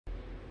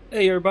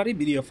Hey everybody,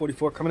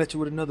 BDF44 coming at you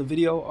with another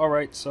video.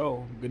 Alright,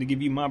 so I'm going to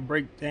give you my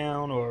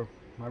breakdown, or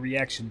my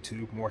reaction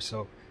to, more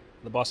so,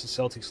 the Boston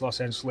Celtics Los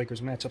Angeles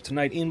Lakers matchup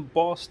tonight in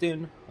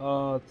Boston.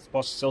 The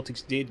Boston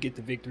Celtics did get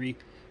the victory,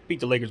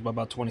 beat the Lakers by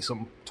about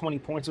 20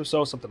 points or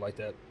so, something like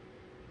that.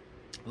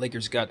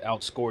 Lakers got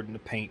outscored in the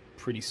paint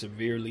pretty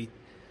severely.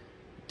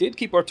 Did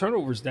keep our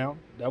turnovers down.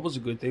 That was a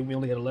good thing. We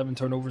only had 11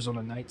 turnovers on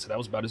the night, so that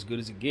was about as good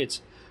as it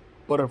gets.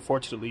 But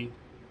unfortunately,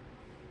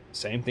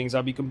 same things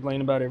I'll be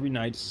complaining about every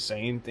night. It's the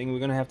same thing we're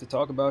going to have to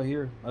talk about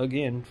here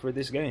again for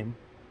this game.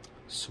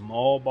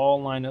 Small ball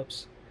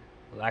lineups,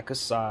 lack of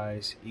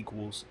size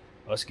equals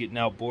us getting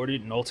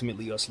outboarded and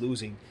ultimately us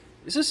losing.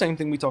 It's the same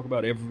thing we talk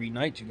about every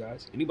night, you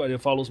guys. Anybody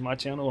that follows my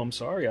channel, I'm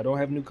sorry, I don't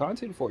have new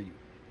content for you.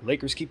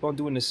 Lakers keep on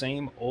doing the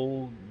same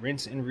old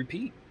rinse and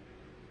repeat.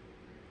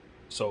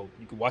 So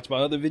you can watch my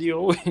other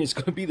video and it's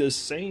going to be the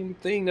same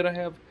thing that I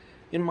have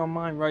in my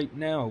mind right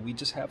now. We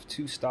just have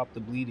to stop the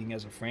bleeding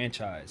as a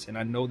franchise. And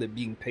I know that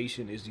being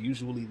patient is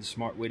usually the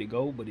smart way to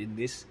go, but in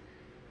this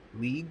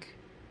league,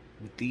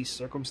 with these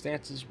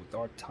circumstances, with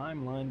our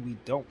timeline, we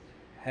don't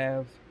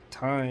have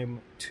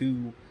time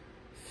to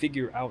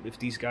figure out if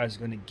these guys are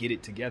going to get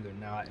it together.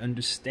 Now, I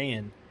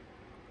understand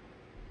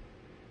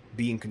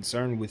being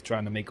concerned with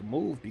trying to make a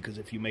move, because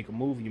if you make a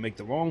move and you make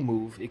the wrong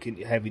move, it can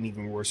have an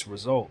even worse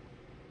result.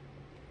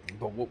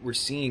 But what we're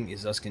seeing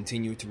is us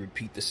continue to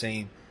repeat the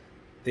same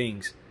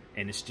things,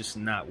 and it's just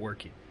not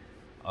working.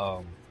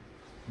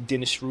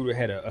 Dennis Schroeder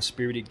had a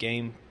spirited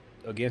game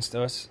against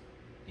us.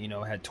 You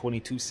know, had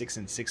 22, 6,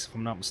 and 6 if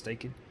I'm not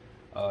mistaken.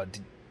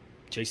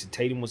 Jason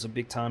Tatum was a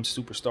big-time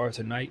superstar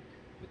tonight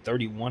with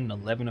 31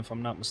 and 11 if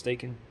I'm not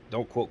mistaken.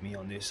 Don't quote me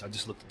on this. I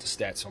just looked at the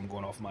stats, so I'm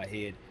going off my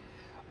head.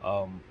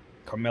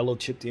 Carmelo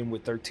chipped in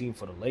with 13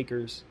 for the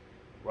Lakers.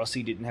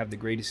 Russie didn't have the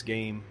greatest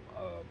game.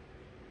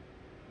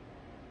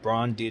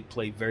 Bron did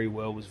play very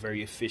well, was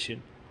very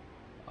efficient.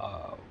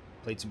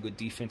 Played some good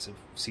defensive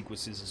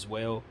sequences as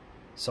well.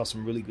 Saw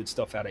some really good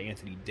stuff out of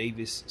Anthony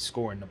Davis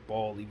scoring the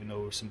ball, even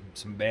though there's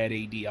some bad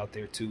AD out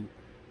there too.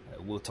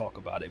 We'll talk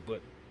about it.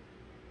 But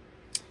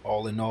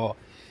all in all,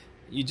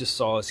 you just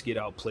saw us get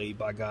outplayed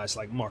by guys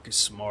like Marcus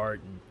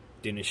Smart and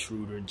Dennis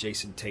Schroeder and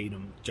Jason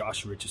Tatum.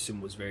 Josh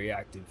Richardson was very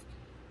active.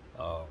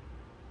 Al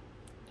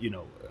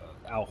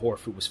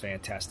Horford was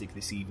fantastic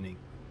this evening.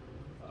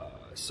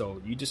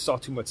 So you just saw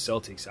too much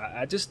Celtics.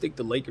 I just think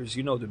the Lakers,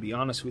 to be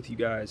honest with you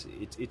guys,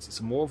 it's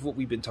more of what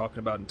we've been talking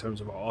about in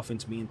terms of our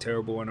offense being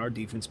terrible and our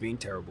defense being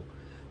terrible.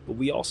 But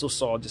we also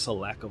saw just a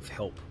lack of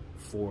help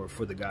for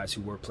the guys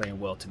who were playing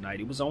well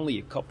tonight. It was only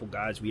a couple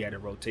guys we had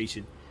in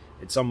rotation,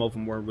 and some of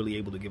them weren't really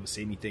able to give us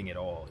anything at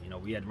all.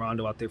 We had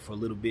Rondo out there for a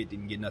little bit,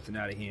 didn't get nothing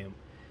out of him.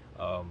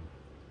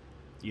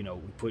 We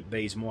put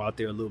Bazemore out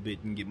there a little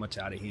bit, didn't get much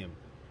out of him.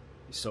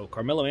 So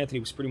Carmelo Anthony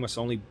was pretty much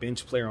the only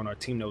bench player on our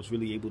team that was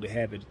really able to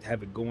have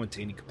it going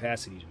to any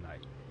capacity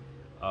tonight.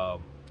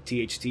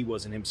 THT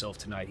wasn't himself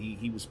tonight.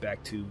 He was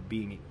back to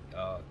being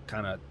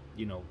kind of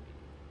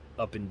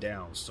up and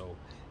down. So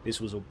this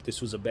was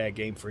a bad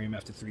game for him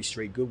after 3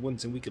 straight good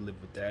ones, and we could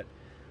live with that.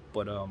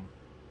 But I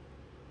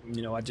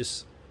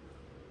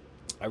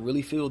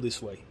really feel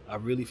this way. I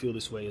really feel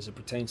this way as it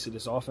pertains to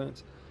this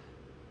offense.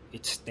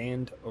 It's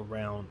stand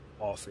around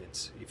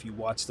offense. If you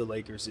watch the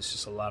Lakers, it's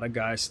just a lot of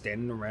guys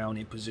standing around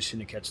in position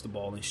to catch the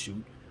ball and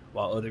shoot,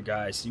 while other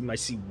guys, you might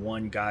see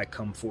one guy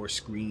come for a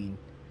screen.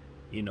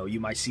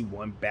 You might see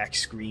one back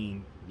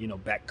screen,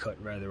 back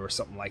cut rather, or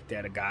something like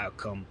that. A guy will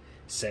come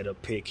set a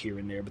pick here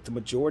and there. But the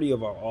majority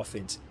of our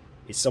offense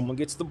is someone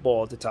gets the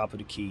ball at the top of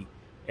the key.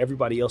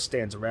 Everybody else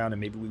stands around, and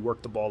maybe we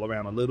work the ball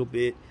around a little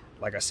bit.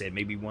 Like I said,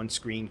 maybe one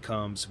screen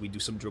comes, we do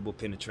some dribble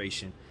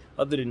penetration.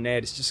 Other than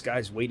that, it's just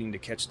guys waiting to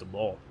catch the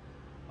ball.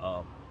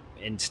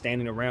 And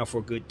standing around for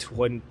a good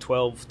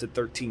 12 to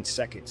 13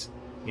 seconds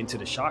into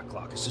the shot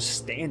clock. It's just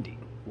standing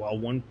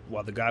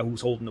while the guy who's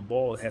holding the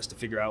ball has to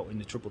figure out in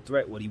the triple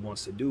threat what he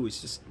wants to do.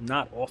 It's just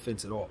not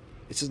offense at all.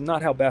 It's just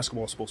not how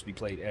basketball is supposed to be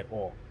played at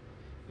all.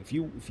 If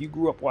you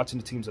grew up watching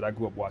the teams that I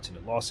grew up watching,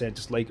 the Los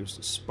Angeles Lakers,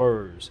 the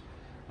Spurs,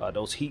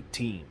 those Heat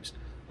teams,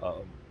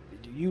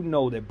 you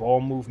know that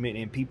ball movement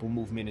and people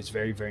movement is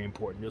very, very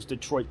important. Those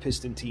Detroit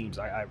Piston teams,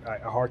 I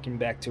harken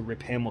back to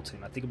Rip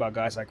Hamilton. I think about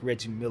guys like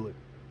Reggie Miller.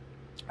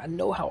 I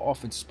know how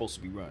offense is supposed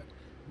to be run.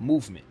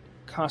 Movement,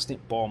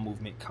 constant ball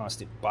movement,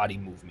 constant body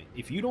movement.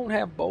 If you don't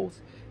have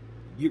both,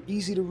 you're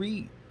easy to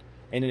read.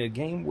 And in a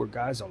game where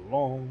guys are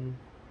long,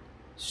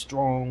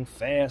 strong,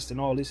 fast,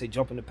 and all this, they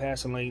jump into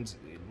passing lanes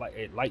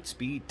at light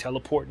speed,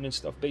 teleporting and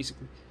stuff,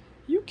 basically.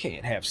 You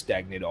can't have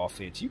stagnant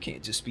offense. You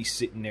can't just be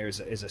sitting there as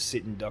a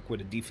sitting duck where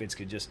the defense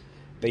could just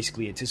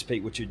basically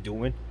anticipate what you're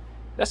doing.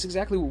 That's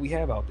exactly what we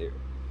have out there.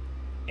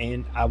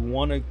 And I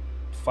want to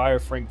fire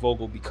Frank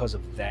Vogel because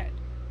of that.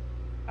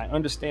 I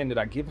understand that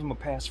I give him a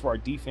pass for our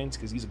defense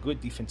because he's a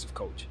good defensive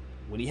coach.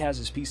 When he has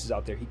his pieces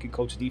out there, he can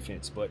coach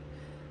defense. But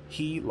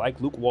he, like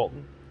Luke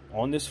Walton,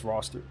 on this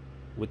roster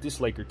with this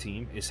Laker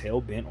team, is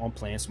hell-bent on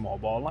playing small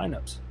ball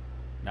lineups.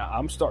 Now,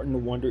 I'm starting to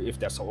wonder if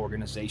that's an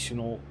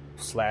organizational /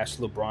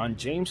 LeBron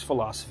James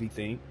philosophy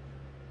thing,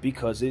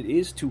 because it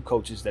is 2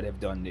 coaches that have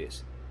done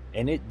this.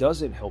 and it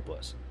doesn't help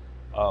us.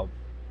 And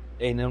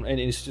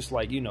it's just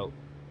like,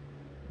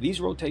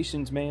 these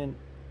rotations, man.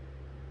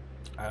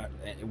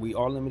 We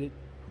are limited.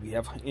 We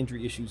have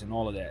injury issues and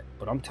all of that.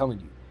 But I'm telling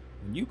you,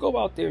 when you go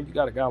out there and you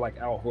got a guy like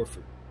Al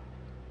Horford,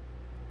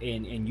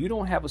 and you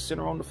don't have a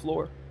center on the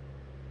floor,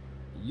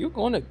 you're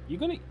gonna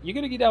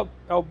get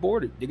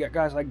outboarded. They got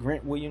guys like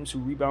Grant Williams who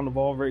rebound the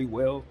ball very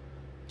well.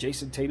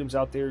 Jason Tatum's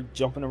out there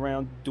jumping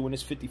around doing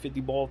his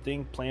 50-50 ball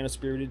thing, playing a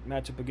spirited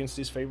matchup against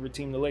his favorite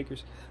team, the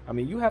Lakers. I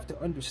mean, you have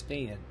to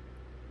understand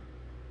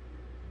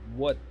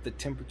what the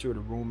temperature of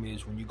the room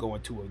is when you go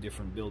into a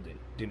different building.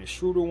 Dennis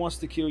Schroeder wants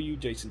to kill you.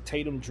 Jason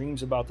Tatum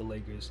dreams about the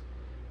Lakers.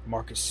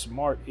 Marcus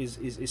Smart is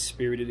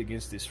spirited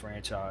against this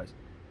franchise.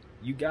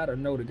 You got to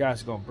know the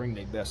guys are going to bring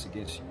their best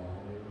against you.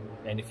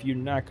 And if you're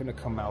not going to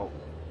come out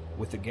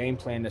with a game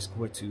plan that's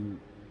going to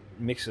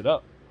mix it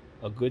up,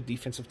 a good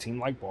defensive team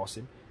like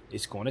Boston,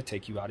 it's going to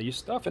take you out of your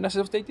stuff. And that's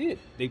what they did.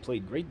 They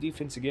played great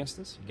defense against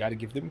us. You got to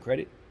give them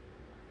credit.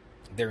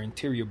 Their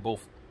interior,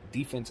 both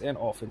defense and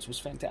offense, was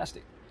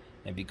fantastic.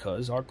 And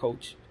because our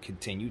coach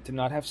continued to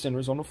not have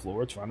centers on the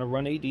floor, trying to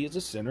run AD as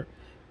a center,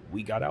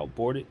 we got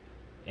outboarded,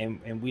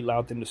 and we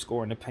allowed them to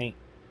score in the paint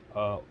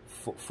for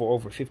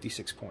over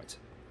 56 points.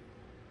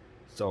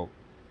 So,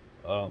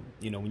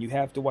 when you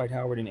have Dwight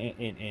Howard and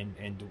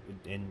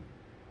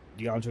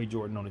DeAndre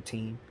Jordan on the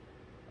team,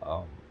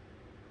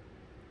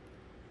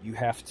 you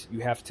have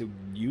to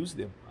use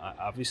them.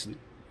 Obviously,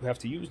 you have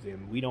to use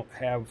them. We don't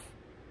have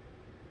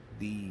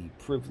the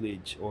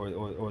privilege or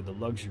the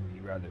luxury,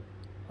 rather,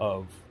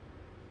 of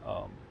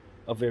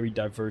a very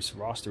diverse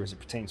roster as it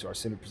pertains to our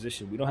center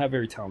position. We don't have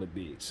very talented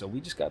bigs, so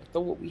we just got to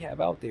throw what we have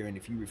out there. And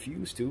if you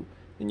refuse to,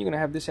 then you're going to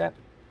have this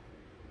happen.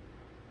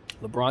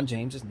 LeBron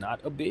James is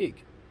not a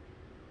big.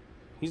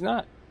 He's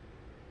not.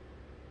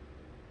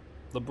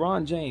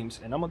 LeBron James,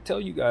 and I'm going to tell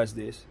you guys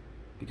this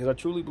because I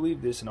truly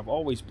believe this, and I've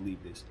always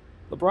believed this.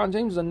 LeBron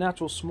James is a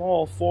natural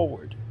small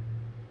forward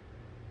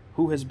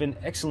who has been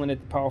excellent at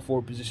the power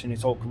forward position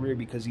his whole career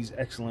because he's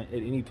excellent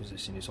at any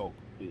position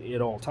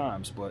at all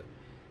times. But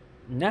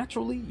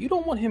naturally, you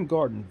don't want him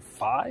guarding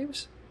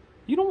fives.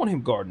 You don't want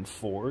him guarding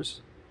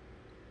fours.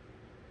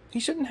 He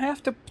shouldn't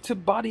have to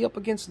body up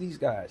against these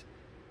guys.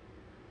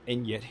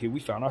 And yet here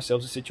we found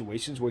ourselves in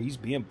situations where he's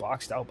being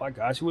boxed out by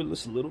guys who are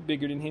just a little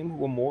bigger than him,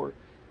 who are more,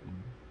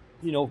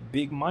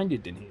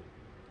 big-minded than him.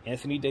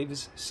 Anthony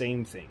Davis,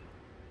 same thing.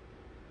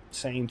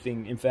 Same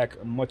thing. In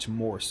fact, much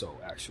more so,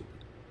 actually.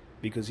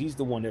 Because he's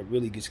the one that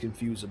really gets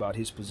confused about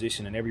his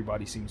position, and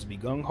everybody seems to be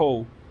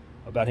gung-ho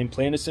about him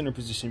playing the center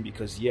position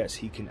because, yes,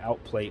 he can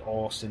outplay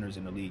all centers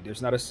in the league.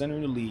 There's not a center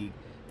in the league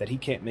that he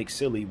can't make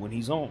silly when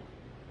he's on.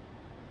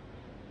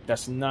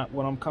 That's not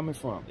what I'm coming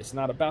from. It's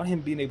not about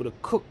him being able to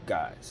cook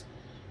guys.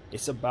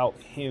 It's about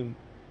him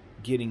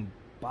getting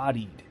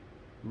bodied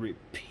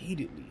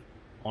repeatedly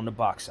on the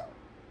box out.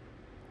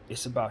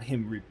 It's about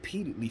him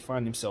repeatedly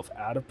finding himself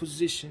out of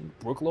position,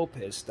 Brook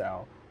Lopez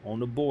style, on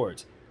the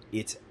boards.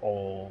 It's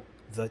all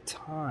the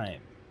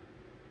time.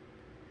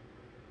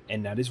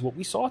 And that is what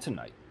we saw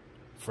tonight.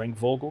 Frank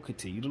Vogel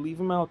continued to leave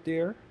him out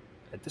there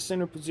at the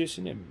center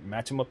position and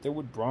match him up there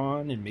with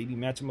Bron and maybe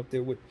match him up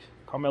there with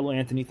Carmelo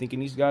Anthony, thinking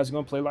these guys are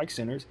going to play like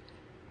centers.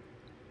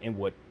 And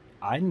what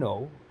I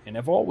know and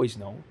have always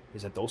known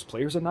is that those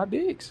players are not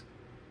bigs.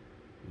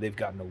 They've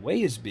gotten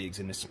away as bigs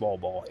in the small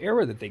ball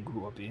era that they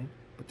grew up in.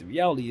 But the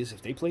reality is,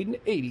 if they played in the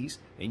 80s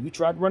and you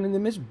tried running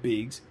them as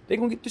bigs, they're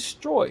going to get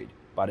destroyed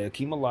by the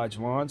Hakeem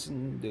Olajuwons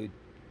and the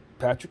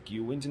Patrick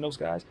Ewings and those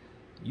guys.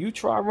 You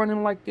try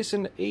running like this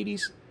in the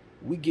 80s,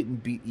 we getting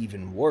beat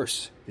even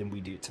worse than we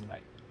did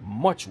tonight.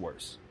 Much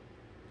worse.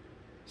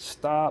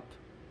 Stop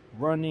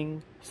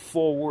running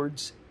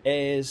forwards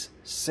as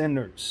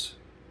centers.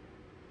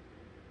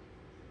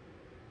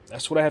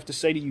 That's what I have to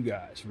say to you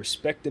guys.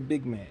 Respect the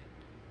big man.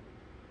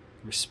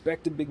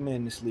 Respect the big man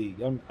in this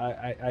league.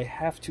 I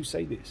have to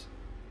say this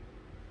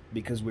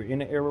because we're in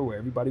an era where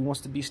everybody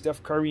wants to be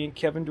Steph Curry and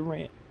Kevin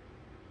Durant.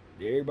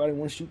 Everybody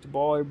wants to shoot the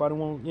ball. Everybody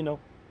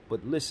wants,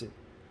 But listen,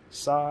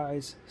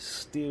 size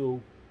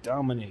still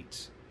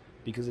dominates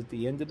because at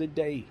the end of the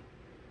day,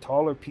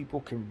 taller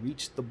people can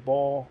reach the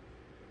ball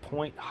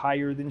point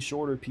higher than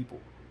shorter people.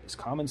 As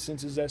common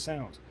sense as that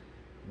sounds.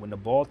 When the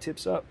ball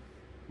tips up,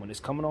 when it's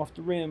coming off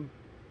the rim,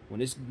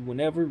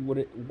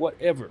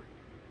 whatever.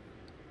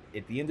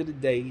 At the end of the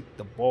day,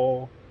 the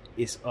ball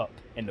is up.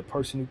 And the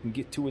person who can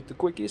get to it the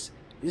quickest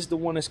is the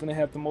one that's going to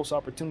have the most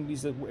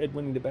opportunities at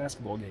winning the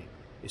basketball game.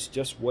 It's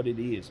just what it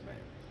is, man.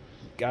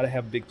 You got to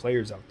have big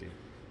players out there.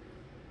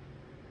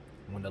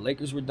 When the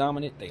Lakers were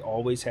dominant, they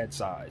always had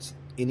size.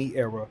 Any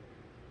era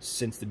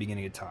since the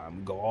beginning of time.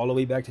 We go all the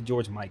way back to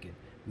George Mikan.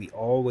 We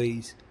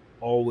always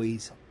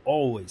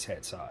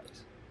had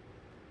size.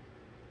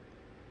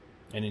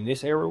 And in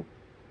this era,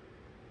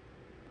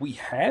 we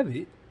have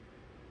it.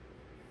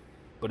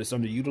 But it's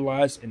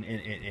underutilized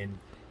and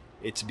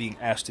it's being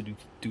asked to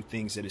do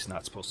things that it's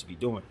not supposed to be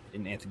doing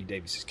in Anthony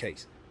Davis's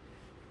case.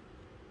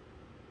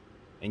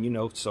 And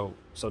so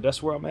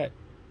that's where I'm at.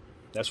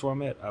 That's where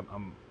I'm at.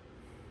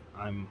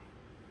 I'm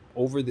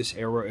over this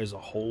era as a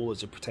whole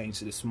as it pertains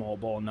to this small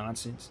ball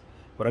nonsense,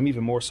 but I'm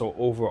even more so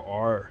over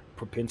our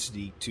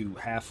propensity to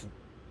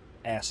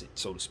half-ass it,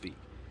 so to speak.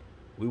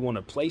 We want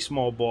to play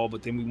small ball,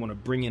 but then we want to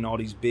bring in all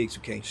these bigs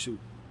who can't shoot.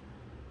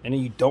 And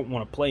then you don't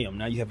want to play them.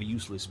 Now you have a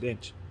useless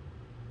bench.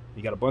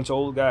 You got a bunch of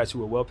old guys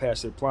who are well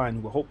past their prime,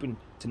 who were hoping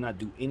to not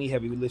do any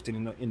heavy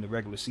lifting in the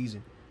regular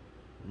season.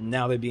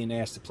 Now they're being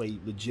asked to play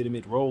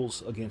legitimate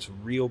roles against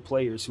real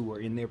players who are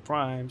in their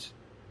primes,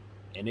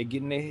 and they're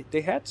getting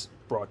their hats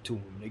brought to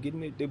them. They're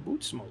getting their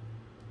boots smoked.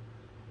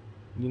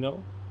 You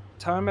know,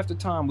 time after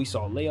time we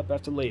saw layup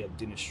after layup.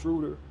 Dennis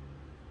Schroeder,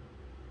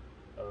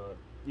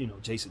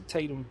 Jason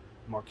Tatum,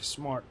 Marcus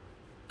Smart,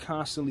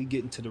 constantly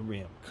getting to the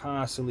rim,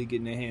 constantly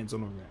getting their hands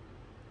on the rim.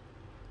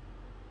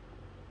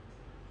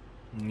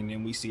 And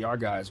then we see our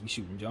guys, we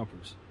shooting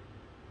jumpers.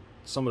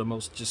 Some of the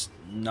most just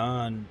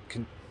non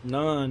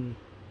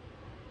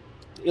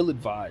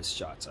ill-advised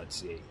shots, I'd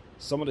say.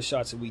 Some of the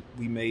shots that we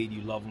made,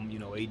 you love them. You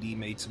know, AD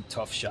made some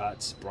tough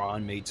shots.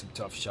 Bron made some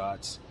tough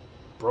shots.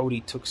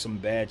 Brody took some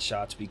bad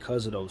shots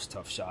because of those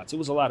tough shots. It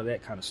was a lot of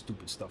that kind of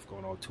stupid stuff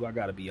going on, too. I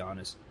got to be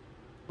honest.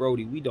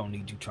 Brody, we don't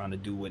need you trying to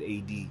do what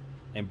AD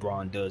and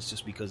Bron does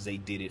just because they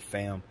did it,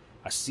 fam.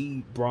 I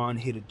see Bron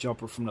hit a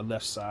jumper from the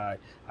left side.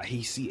 I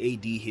see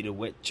AD hit a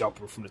wet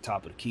jumper from the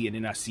top of the key, and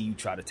then I see you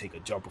try to take a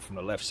jumper from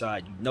the left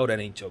side. You know that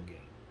ain't your game.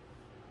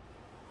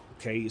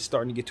 Okay, it's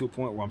starting to get to a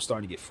point where I'm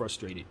starting to get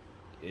frustrated.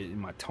 And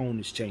my tone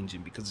is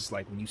changing because it's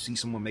like when you see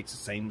someone make the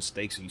same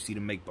mistakes or you see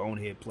them make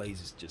bonehead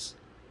plays,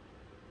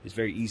 it's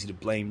very easy to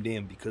blame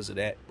them because of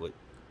that. But,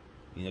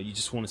 you know, you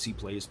just want to see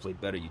players play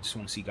better. You just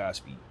want to see guys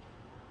be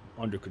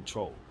under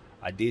control.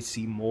 I did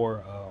see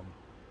more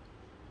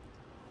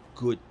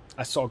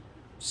I saw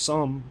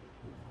some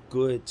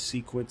good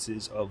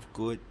sequences of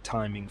good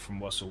timing from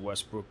Russell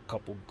Westbrook, a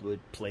couple good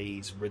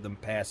plays, rhythm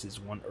passes,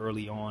 one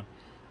early on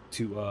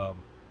to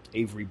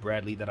Avery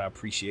Bradley that I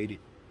appreciated.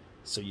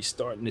 So you're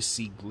starting to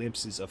see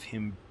glimpses of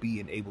him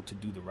being able to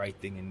do the right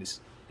thing in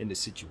this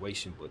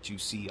situation, but you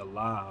see a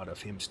lot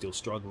of him still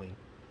struggling,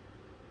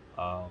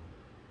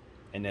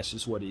 and that's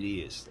just what it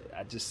is.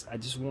 I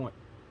just want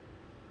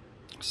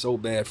so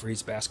bad for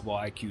his basketball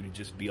IQ to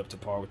just be up to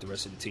par with the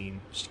rest of the team.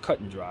 Just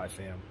cut and dry,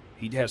 fam.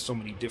 He has so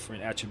many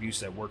different attributes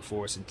that work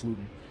for us,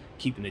 including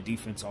keeping the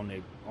defense on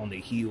their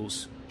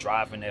heels,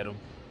 driving at them.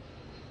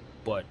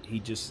 But he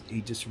just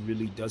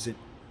really doesn't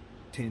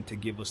tend to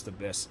give us the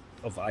best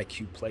of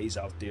IQ plays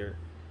out there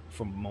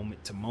from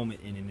moment to moment.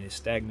 And in this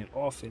stagnant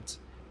offense,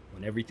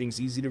 when everything's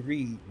easy to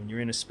read, when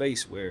you're in a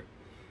space where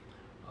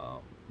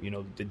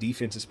the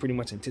defense is pretty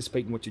much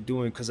anticipating what you're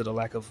doing because of the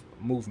lack of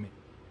movement,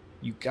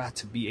 you got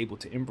to be able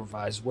to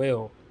improvise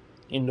well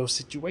in those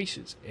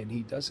situations, and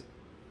he doesn't.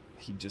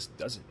 He just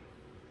doesn't.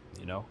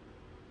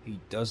 He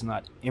does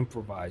not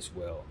improvise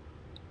well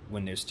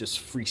when there's just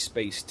free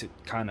space to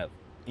kind of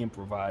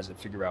improvise and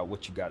figure out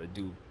what you got to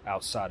do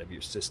outside of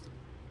your system.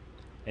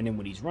 And then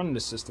when he's running the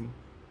system,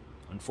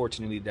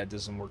 unfortunately, that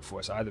doesn't work for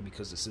us either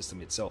because the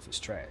system itself is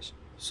trash.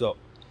 So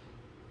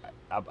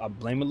I'm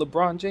blaming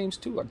LeBron James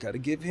too. I got to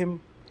give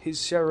him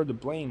his share of the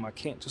blame. I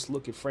can't just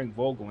look at Frank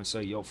Vogel and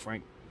say, yo,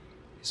 Frank,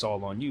 it's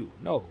all on you.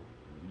 No,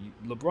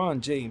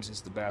 LeBron James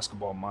is the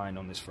basketball mind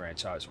on this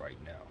franchise right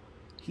now.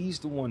 He's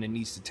the one that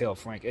needs to tell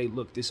Frank, hey,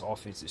 look, this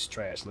offense is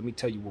trash. Let me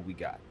tell you what we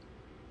got.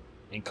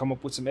 And come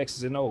up with some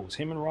X's and O's.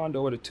 Him and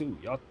Rondo are the two.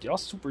 Y'all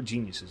super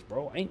geniuses,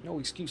 bro. Ain't no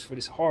excuse for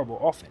this horrible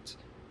offense.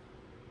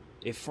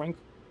 If Frank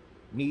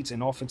needs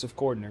an offensive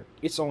coordinator,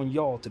 it's on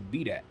y'all to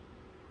be that.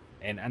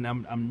 And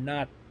I'm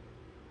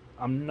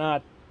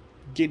not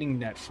getting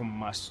that from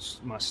my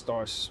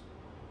star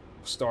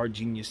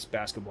genius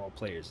basketball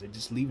players. They're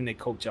just leaving their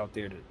coach out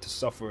there to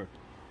suffer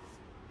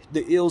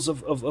the ills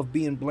of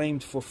being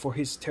blamed for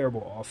his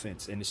terrible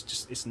offense. And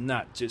it's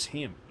not just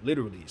him.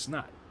 Literally, it's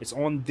not. It's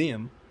on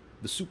them,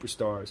 the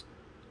superstars,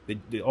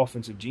 the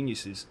offensive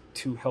geniuses,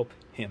 to help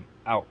him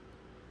out.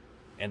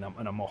 And I'm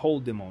gonna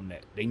hold them on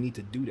that. They need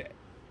to do that.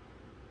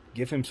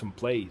 Give him some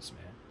plays,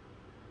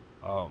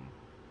 man.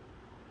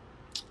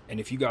 And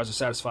if you guys are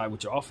satisfied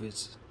with your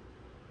offense,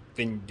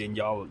 then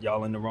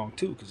y'all in the wrong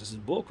too, because this is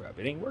bullcrap.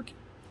 It ain't working.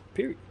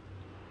 Period.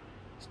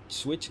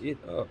 Switch it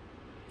up.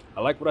 I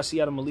like what I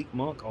see out of Malik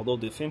Monk, although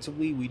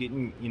defensively we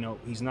didn't,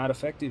 he's not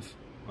effective,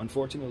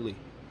 unfortunately.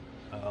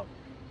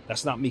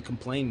 That's not me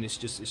complaining. It's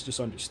just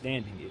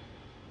understanding it.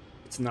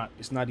 It's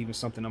not even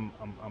something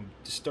I'm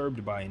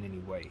disturbed by in any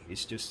way.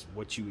 It's just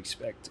what you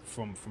expect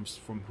from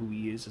who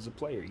he is as a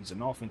player. He's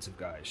an offensive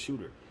guy, a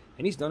shooter,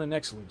 and he's done an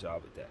excellent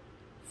job at that.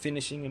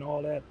 Finishing and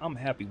all that, I'm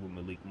happy with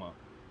Malik Monk.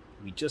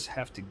 We just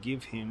have to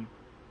give him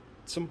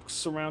some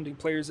surrounding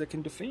players that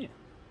can defend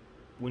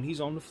when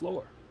he's on the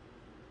floor.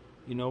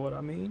 You know what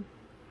I mean?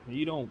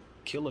 You don't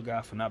kill a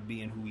guy for not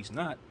being who he's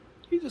not.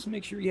 You just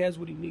make sure he has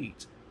what he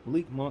needs.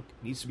 Malik Monk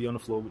needs to be on the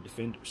floor with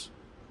defenders.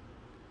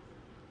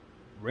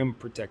 Rim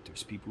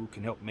protectors, people who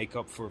can help make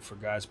up for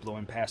guys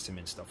blowing past him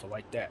and stuff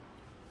like that.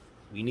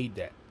 We need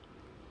that.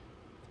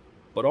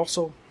 But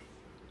also,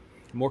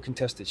 more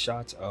contested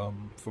shots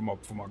from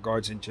our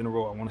guards in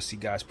general. I want to see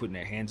guys putting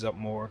their hands up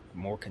more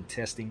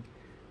contesting,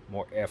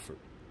 more effort.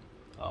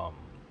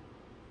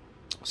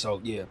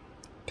 So yeah,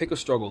 pick a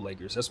struggle,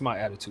 Lakers. That's my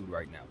attitude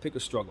right now. Pick a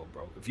struggle,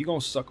 bro. If you're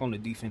gonna suck on the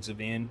defensive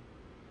end,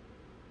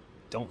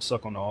 don't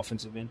suck on the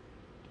offensive end.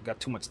 You've got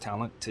too much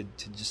talent to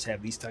just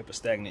have these type of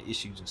stagnant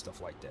issues and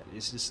stuff like that.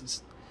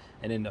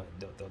 And then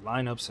the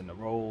lineups and the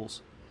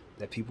roles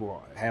that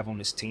people have on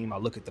this team. I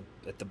look at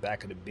the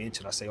back of the bench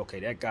and I say, okay,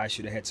 that guy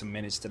should have had some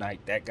minutes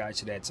tonight. That guy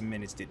should have had some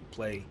minutes, didn't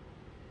play.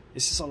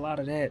 It's just a lot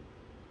of that,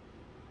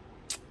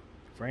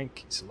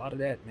 Frank. It's a lot of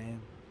that,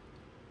 man.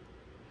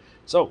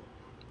 So,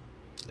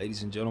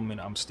 ladies and gentlemen,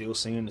 I'm still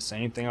saying the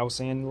same thing I was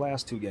saying in the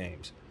last 2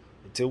 games.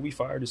 Until we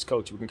fire this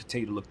coach, we're going to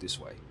continue to look this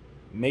way.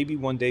 Maybe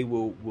one day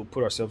we'll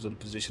put ourselves in a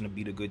position to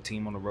beat a good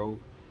team on the road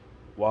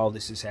while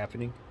this is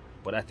happening.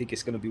 But I think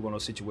it's going to be one of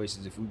those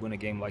situations, if we win a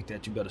game like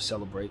that, you better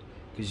celebrate,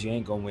 because you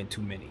ain't going to win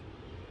too many.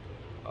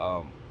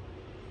 You're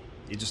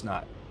just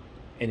not.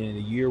 And in a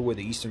year where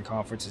the Eastern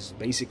Conference is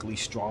basically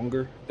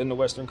stronger than the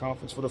Western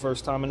Conference for the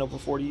first time in over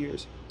 40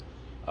 years,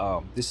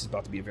 this is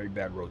about to be a very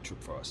bad road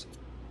trip for us.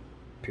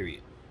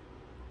 Period.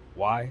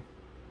 Why?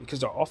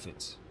 Because our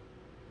offense.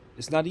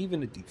 It's not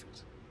even the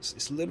defense.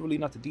 It's literally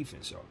not the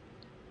defense, y'all.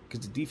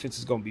 Because the defense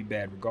is going to be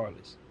bad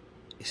regardless.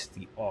 It's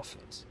the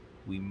offense.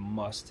 We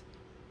must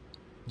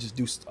just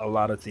do a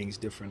lot of things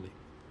differently.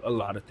 A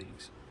lot of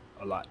things.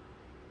 A lot.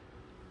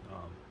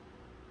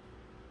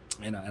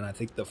 And I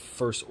think the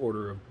first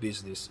order of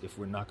business, if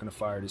we're not going to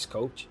fire this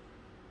coach,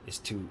 is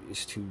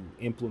to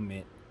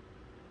implement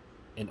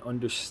an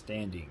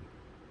understanding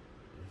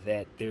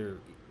that there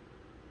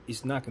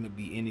is not going to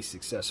be any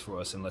success for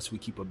us unless we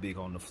keep a big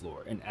on the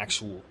floor. An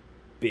actual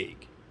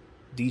big.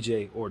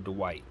 DJ or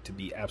Dwight, to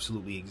be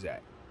absolutely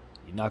exact.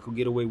 You're not going to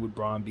get away with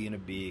Bron being a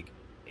big.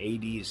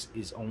 AD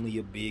is only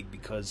a big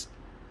because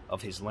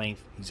of his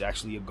length. He's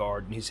actually a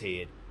guard in his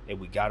head. And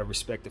we got to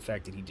respect the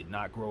fact that he did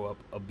not grow up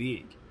a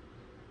big.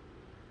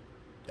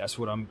 That's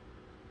what I'm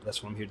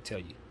here to tell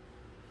you.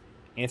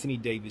 Anthony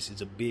Davis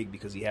is a big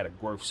because he had a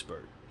growth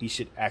spurt. He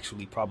should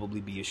actually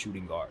probably be a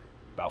shooting guard.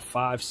 About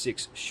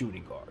 5'6"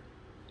 shooting guard.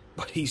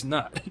 But he's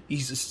not.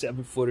 He's a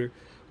 7-footer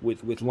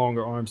with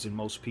longer arms than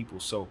most people.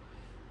 So,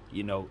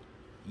 you know,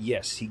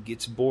 yes, he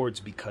gets boards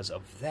because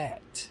of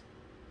that.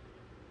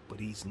 But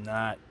he's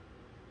not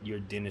your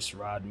Dennis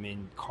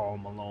Rodman, Karl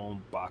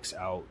Malone, box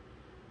out.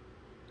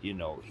 You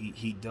know,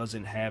 he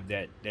doesn't have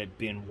that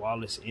Ben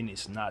Wallace in.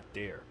 It's not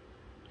there.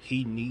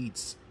 He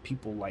needs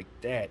people like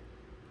that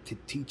to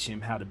teach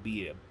him how to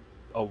be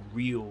a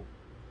real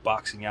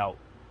boxing out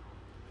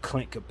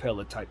Clint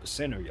Capella type of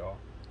center, y'all.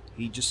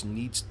 He just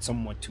needs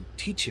someone to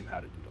teach him how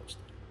to do those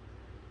things.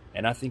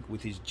 And I think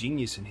with his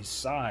genius and his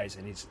size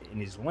and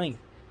his length,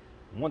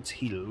 once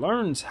he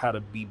learns how to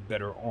be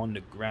better on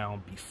the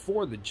ground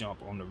before the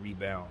jump on the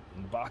rebound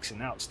and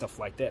boxing out, stuff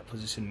like that,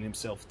 positioning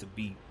himself to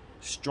be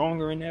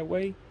stronger in that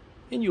way,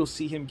 and you'll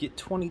see him get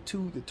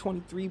 22 to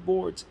 23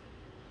 boards.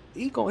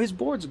 His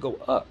boards will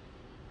go up.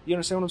 You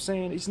understand what I'm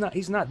saying?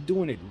 He's not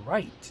doing it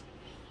right.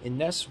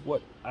 And that's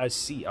what I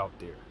see out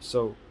there.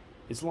 So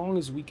as long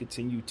as we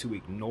continue to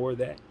ignore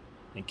that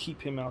and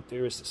keep him out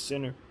there as the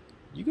center,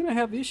 you're going to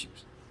have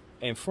issues.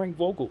 And Frank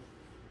Vogel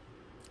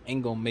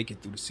ain't going to make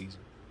it through the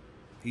season.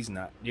 He's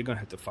not. You're going to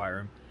have to fire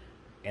him.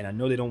 And I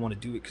know they don't want to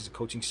do it because the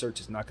coaching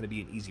search is not going to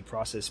be an easy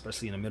process,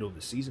 especially in the middle of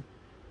the season.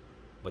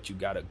 But you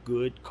got a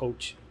good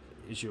coach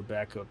as your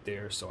backup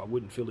there, so I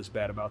wouldn't feel as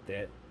bad about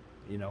that.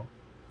 You know,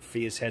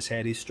 Fizz has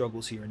had his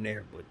struggles here and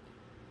there, but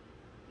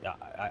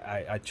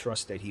I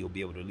trust that he'll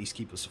be able to at least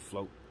keep us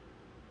afloat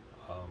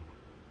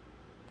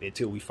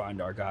until we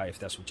find our guy, if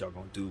that's what y'all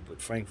going to do.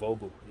 But Frank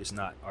Vogel is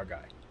not our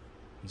guy.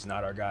 He's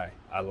not our guy.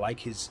 I like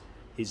his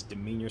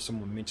demeanor.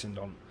 Someone mentioned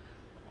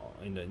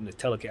in the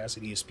telecast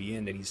at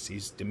ESPN that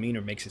his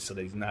demeanor makes it so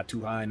that he's not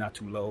too high, not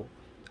too low.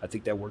 I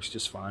think that works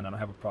just fine. I don't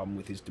have a problem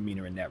with his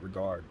demeanor in that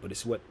regard. But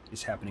it's what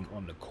is happening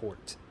on the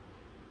court.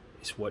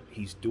 It's what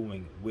he's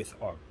doing with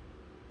our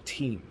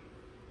team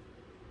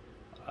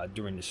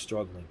during this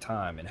struggling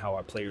time and how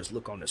our players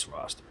look on this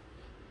roster.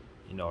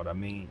 You know what I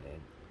mean?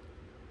 And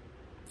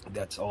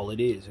that's all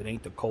it is. It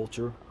ain't the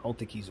culture. I don't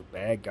think he's a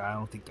bad guy. I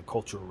don't think the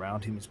culture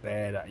around him is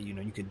bad. You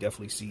know, you can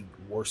definitely see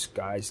worse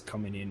guys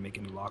coming in,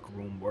 making the locker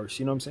room worse.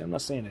 You know what I'm saying? I'm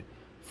not saying that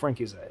Frank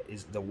is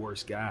the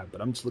worst guy, but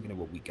I'm just looking at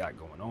what we got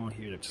going on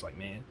here. It's like,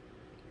 man,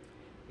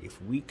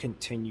 if we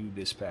continue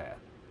this path,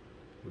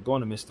 we're going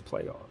to miss the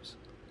playoffs.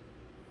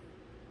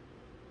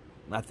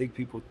 And I think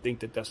people think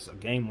that that's a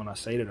game when I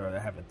say that, or I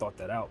haven't thought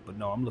that out. But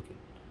no, I'm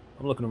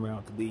looking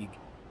around the league.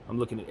 I'm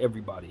looking at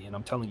everybody, and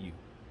I'm telling you,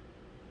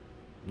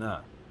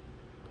 nah,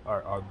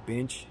 our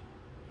bench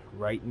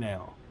right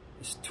now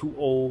is too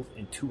old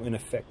and too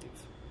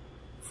ineffective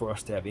for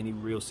us to have any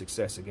real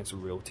success against the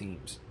real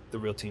teams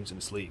in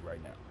this league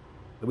right now.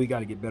 But we got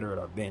to get better at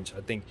our bench.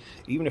 I think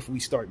even if we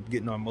start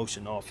getting our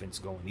motion offense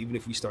going, even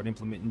if we start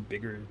implementing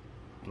bigger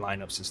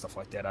lineups and stuff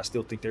like that, I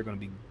still think there are going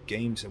to be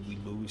games that we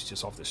lose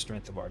just off the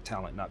strength of our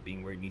talent not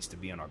being where it needs to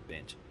be on our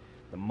bench.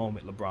 The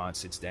moment LeBron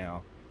sits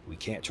down, we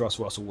can't trust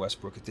Russell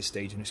Westbrook at this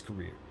stage in his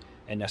career.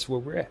 And that's where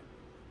we're at.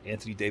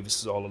 Anthony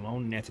Davis is all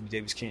alone, and Anthony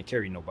Davis can't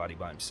carry nobody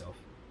by himself.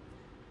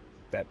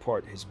 that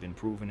part has been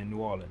proven in New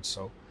Orleans.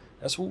 So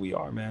that's who we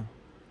are, man.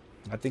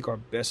 I think our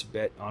best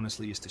bet,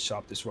 honestly, is to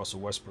shop this Russell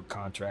Westbrook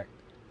contract,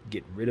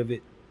 get rid of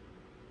it,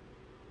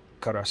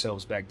 cut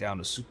ourselves back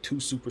down to 2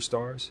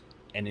 superstars,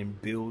 and then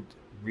build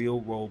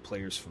real role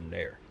players from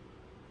there.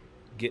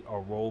 Get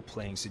our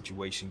role-playing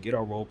situation, get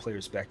our role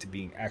players back to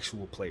being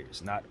actual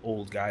players, not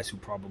old guys who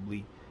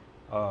probably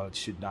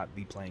should not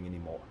be playing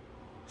anymore.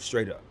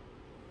 Straight up.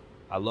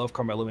 I love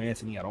Carmelo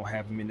Anthony. I don't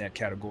have him in that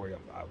category.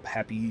 I'm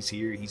happy he's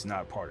here. He's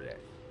not part of that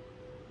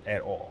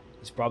at all.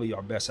 He's probably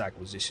our best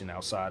acquisition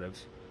outside of,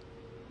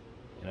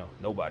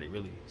 nobody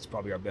really. It's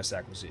probably our best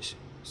acquisition.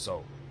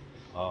 So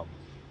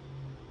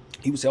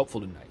he was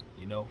helpful tonight,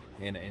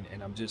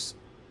 and I'm just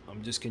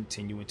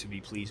continuing to be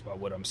pleased by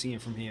what I'm seeing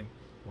from him.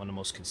 One of the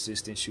most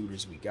consistent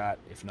shooters we got,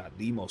 if not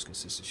the most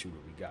consistent shooter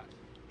we got.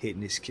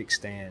 Hitting his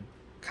kickstand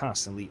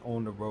constantly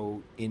on the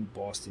road in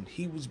Boston.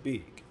 He was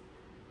big.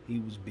 He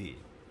was big.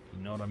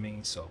 You know what I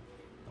mean? So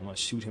I'm going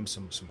to shoot him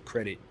some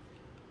credit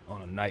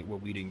on a night where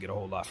we didn't get a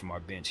whole lot from our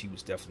bench. He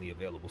was definitely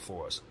available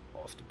for us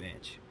off the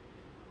bench.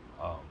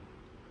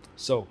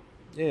 So,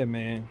 yeah,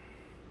 man.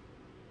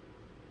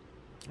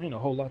 Ain't a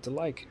whole lot to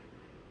like.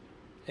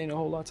 Ain't a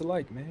whole lot to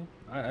like, man.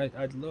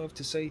 I'd love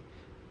to say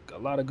a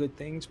lot of good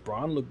things.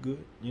 Bron looked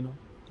good,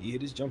 He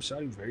hit his jump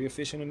shot. He was very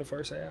efficient in the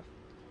first half.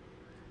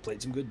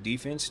 Played some good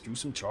defense, drew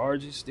some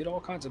charges, did all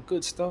kinds of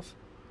good stuff.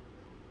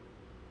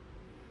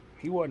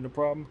 He wasn't a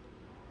problem.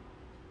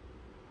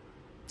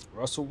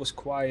 Russell was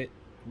quiet,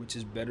 which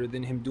is better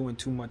than him doing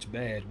too much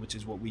bad, which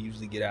is what we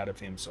usually get out of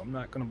him. So I'm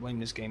not going to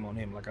blame this game on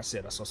him. Like I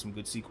said, I saw some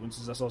good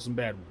sequences. I saw some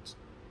bad ones.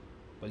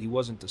 But he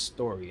wasn't the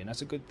story, and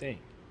that's a good thing.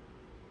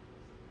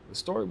 The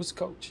story was the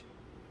coach.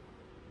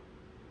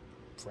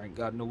 Frank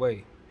got in the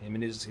way. Him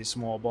and his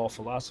small ball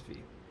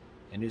philosophy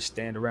and his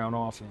stand-around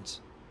offense.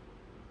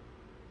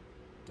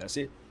 That's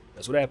it.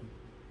 That's what happened.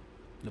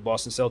 The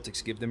Boston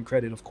Celtics, give them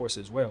credit, of course,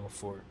 as well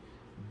for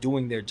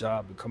doing their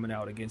job and coming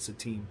out against a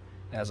team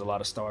that has a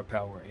lot of star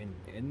power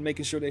and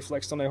making sure they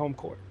flexed on their home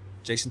court.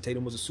 Jason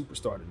Tatum was a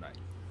superstar tonight.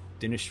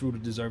 Dennis Schroeder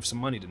deserved some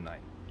money tonight.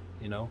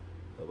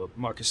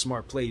 Marcus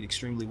Smart played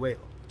extremely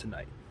well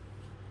tonight.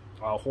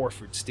 Al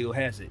Horford still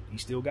has it. He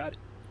still got it.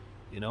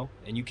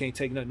 And you can't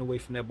take nothing away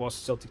from that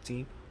Boston Celtic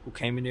team who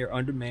came in there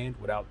undermanned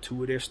without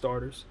 2 of their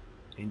starters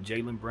in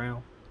Jaylen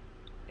Brown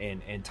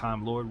and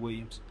Time Lord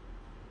Williams.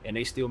 And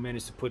they still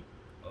managed to put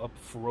up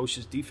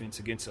ferocious defense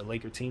against a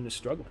Laker team that's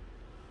struggling.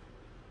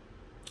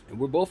 And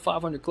we're both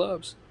 500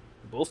 clubs.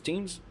 Both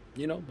teams,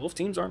 both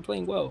teams aren't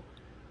playing well.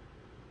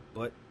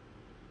 But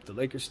the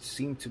Lakers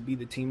seem to be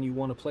the team you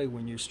want to play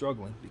when you're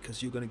struggling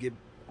because you're going to get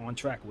on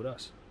track with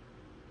us.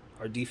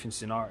 Our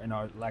defense and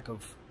our lack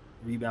of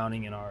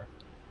rebounding and our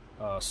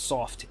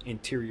soft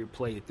interior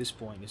play at this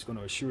point is going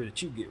to assure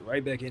that you get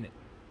right back in it.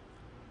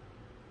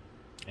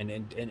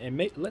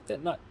 And let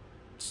that not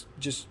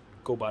just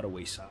go by the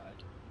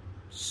wayside.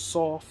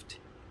 Soft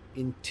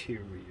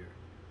interior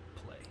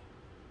play.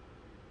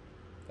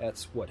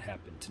 That's what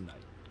happened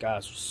tonight.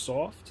 Guys were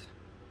soft.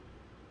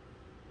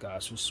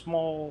 Guys were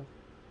small.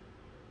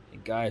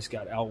 And guys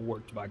got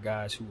outworked by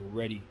guys who were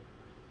ready.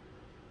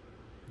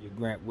 Your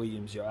Grant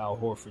Williams, your Al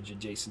Horford, your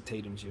Jason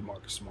Tatums, your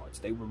Marcus Smarts.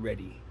 They were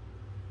ready.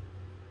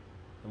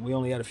 And we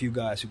only had a few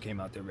guys who came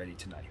out there ready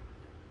tonight.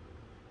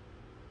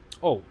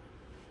 Oh,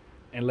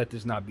 and let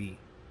this not be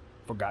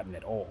forgotten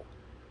at all.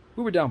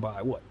 We were down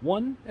by,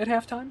 1 at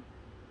halftime?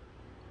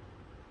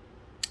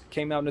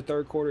 Came out in the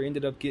third quarter,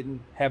 ended up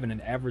having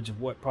an average of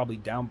probably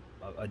down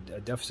a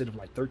deficit of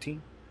like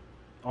 13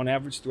 on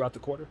average throughout the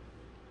quarter.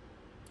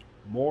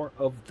 More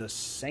of the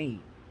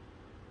same.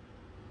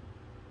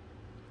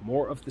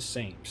 More of the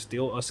same.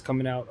 Still us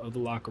coming out of the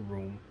locker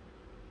room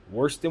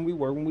worse than we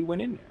were when we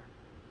went in there.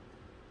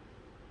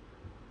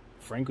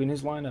 Frank and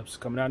his lineups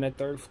coming out in that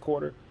third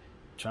quarter,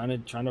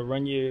 trying to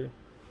run your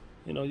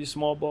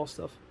small ball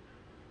stuff.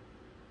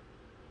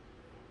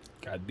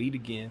 Got beat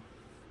again.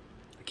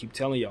 I keep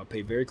telling y'all,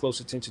 pay very close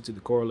attention to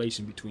the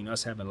correlation between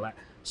us having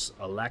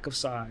a lack of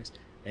size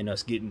and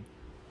us getting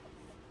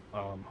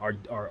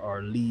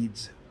our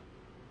leads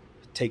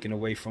taken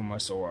away from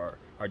us, or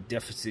our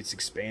deficits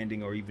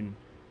expanding, or even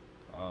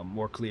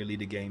more clearly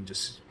the game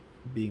just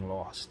being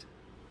lost.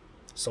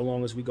 So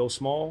long as we go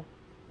small,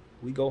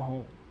 we go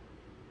home.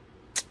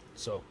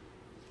 So,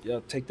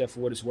 take that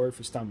for what it's worth.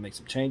 It's time to make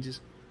some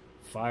changes.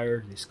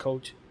 Fire this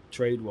coach,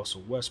 trade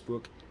Russell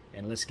Westbrook,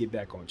 and let's get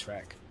back on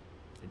track.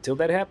 Until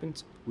that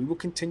happens, we will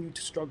continue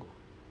to struggle.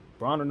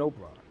 Bron or no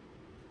Bron.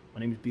 My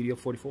name is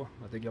BDL44.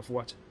 I thank y'all for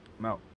watching. I'm out.